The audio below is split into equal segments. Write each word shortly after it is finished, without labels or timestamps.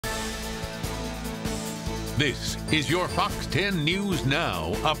This is your Fox 10 News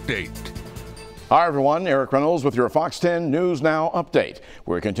Now update. Hi everyone, Eric Reynolds with your Fox 10 News Now update.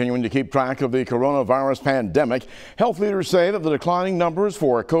 We're continuing to keep track of the coronavirus pandemic. Health leaders say that the declining numbers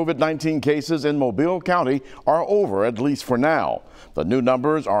for COVID-19 cases in Mobile County are over, at least for now. The new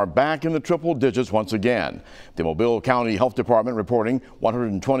numbers are back in the triple digits once again. The Mobile County Health Department reporting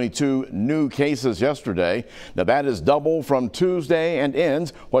 122 new cases yesterday. Now that is double from Tuesday and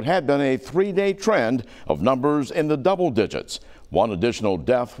ends what had been a three-day trend of numbers in the double digits. One additional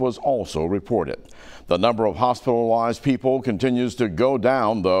death was also reported. The number of hospitalized people continues to go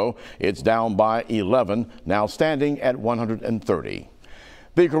down, though. It's down by 11, now standing at 130.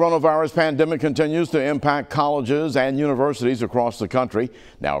 The coronavirus pandemic continues to impact colleges and universities across the country.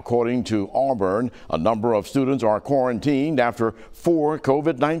 Now, according to Auburn, a number of students are quarantined after 4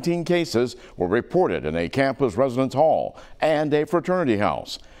 COVID-19 cases were reported in a campus residence hall and a fraternity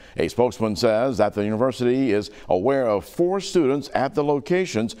house. A spokesman says that the university is aware of 4 students at the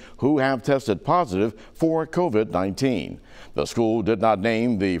locations who have tested positive for COVID-19. The school did not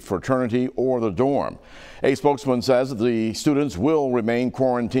name the fraternity or the dorm. A spokesman says that the students will remain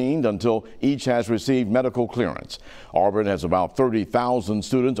quarantined until each has received medical clearance. Auburn has about 30,000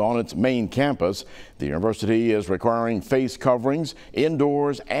 students on its main campus. The university is requiring face coverings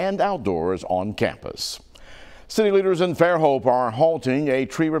indoors and outdoors on campus. City leaders in Fairhope are halting a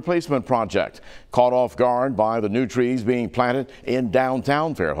tree replacement project. Caught off guard by the new trees being planted in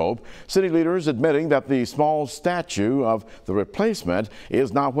downtown Fairhope, city leaders admitting that the small statue of the replacement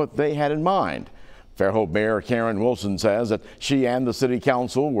is not what they had in mind. Fairhope Mayor Karen Wilson says that she and the city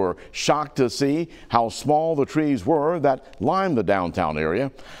council were shocked to see how small the trees were that lined the downtown area.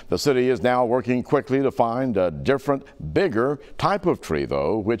 The city is now working quickly to find a different, bigger type of tree,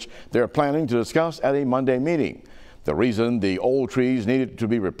 though, which they're planning to discuss at a Monday meeting. The reason the old trees needed to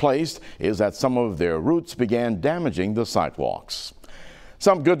be replaced is that some of their roots began damaging the sidewalks.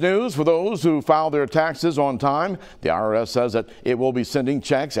 Some good news for those who filed their taxes on time. The IRS says that it will be sending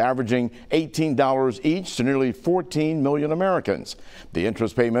checks averaging $18 each to nearly 14 million Americans. The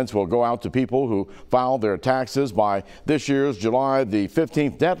interest payments will go out to people who filed their taxes by this year's July the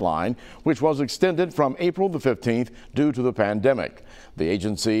 15th deadline, which was extended from April the 15th due to the pandemic. The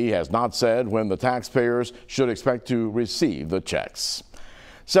agency has not said when the taxpayers should expect to receive the checks.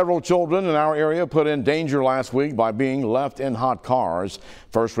 Several children in our area put in danger last week by being left in hot cars.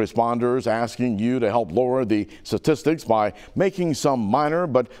 First responders asking you to help lower the statistics by making some minor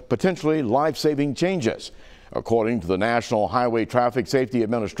but potentially life-saving changes. According to the National Highway Traffic Safety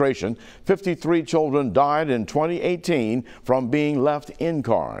Administration, 53 children died in 2018 from being left in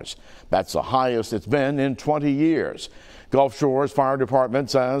cars. That's the highest it's been in 20 years. Gulf Shores Fire Department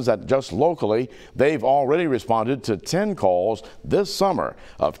says that just locally, they've already responded to 10 calls this summer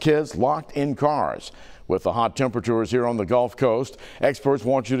of kids locked in cars. With the hot temperatures here on the Gulf Coast, experts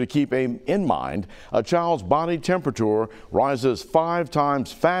want you to keep in mind a child's body temperature rises 5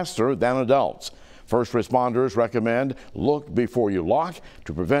 times faster than adults. First responders recommend look before you lock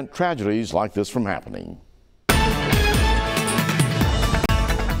to prevent tragedies like this from happening.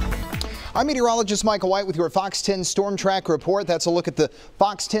 I'm meteorologist Michael White with your Fox 10 Storm Tracker report. That's a look at the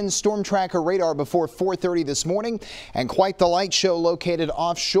Fox 10 Storm Tracker radar before 4:30 this morning, and quite the light show located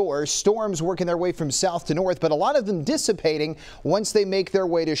offshore. Storms working their way from south to north, but a lot of them dissipating once they make their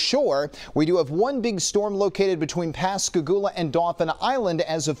way to shore. We do have one big storm located between Pascagoula and Dauphin Island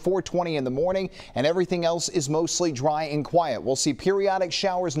as of 4:20 in the morning, and everything else is mostly dry and quiet. We'll see periodic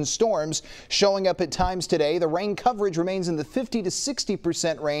showers and storms showing up at times today. The rain coverage remains in the 50 to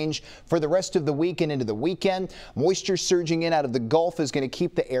 60% range for the rest of the week and into the weekend. Moisture surging in out of the Gulf is going to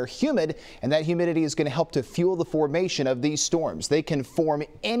keep the air humid, and that humidity is going to help to fuel the formation of these storms. They can form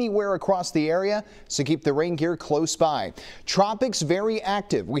anywhere across the area, so keep the rain gear close by. Tropics very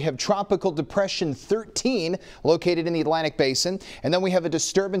active. We have Tropical Depression 13 located in the Atlantic Basin, and then we have a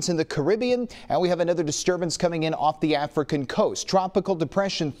disturbance in the Caribbean, and we have another disturbance coming in off the African coast. Tropical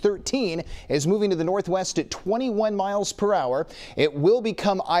Depression 13 is moving to the northwest at 21 miles per hour. It will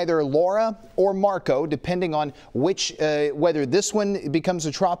become either Laura or Marco, depending on which, whether this one becomes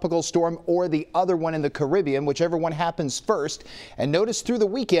a tropical storm or the other one in the Caribbean, whichever one happens first. And notice through the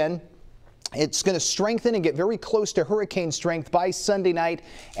weekend, it's going to strengthen and get very close to hurricane strength by Sunday night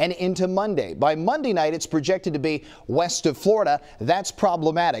and into Monday. By Monday night, it's projected to be west of Florida. That's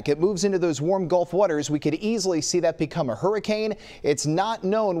problematic. It moves into those warm Gulf waters. We could easily see that become a hurricane. It's not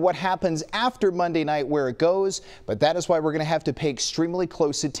known what happens after Monday night where it goes, but that is why we're going to have to pay extremely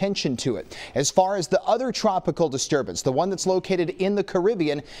close attention to it. As far as the other tropical disturbance, the one that's located in the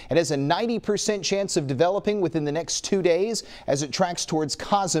Caribbean, it has a 90% chance of developing within the next 2 days as it tracks towards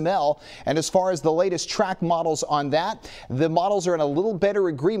Cozumel. And as far as the latest track models on that, the models are in a little better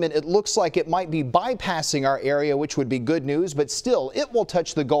agreement. It looks like it might be bypassing our area, which would be good news, but still it will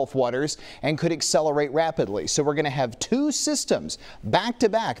touch the Gulf waters and could accelerate rapidly. So we're going to have two systems back to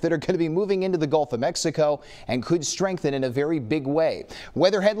back that are going to be moving into the Gulf of Mexico and could strengthen in a very big way.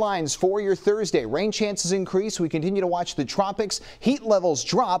 Weather headlines for your Thursday. Rain chances increase. We continue to watch the tropics. Heat levels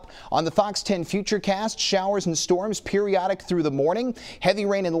drop. On the Fox 10 Futurecast, showers and storms periodic through the morning. Heavy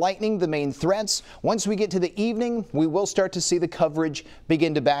rain and lightning, the main threats. Once we get to the evening, we will start to see the coverage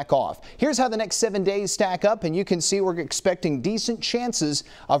begin to back off. Here's how the next 7 days stack up, and you can see we're expecting decent chances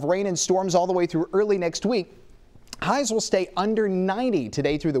of rain and storms all the way through early next week. Highs will stay under 90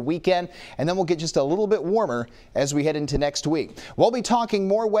 today through the weekend, and then we'll get just a little bit warmer as we head into next week. We'll be talking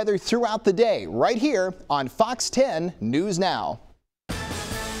more weather throughout the day right here on Fox 10 News Now.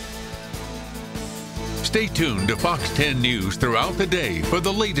 Stay tuned to Fox 10 News throughout the day for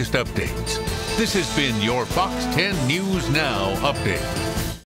the latest updates. This has been your Fox 10 News Now update.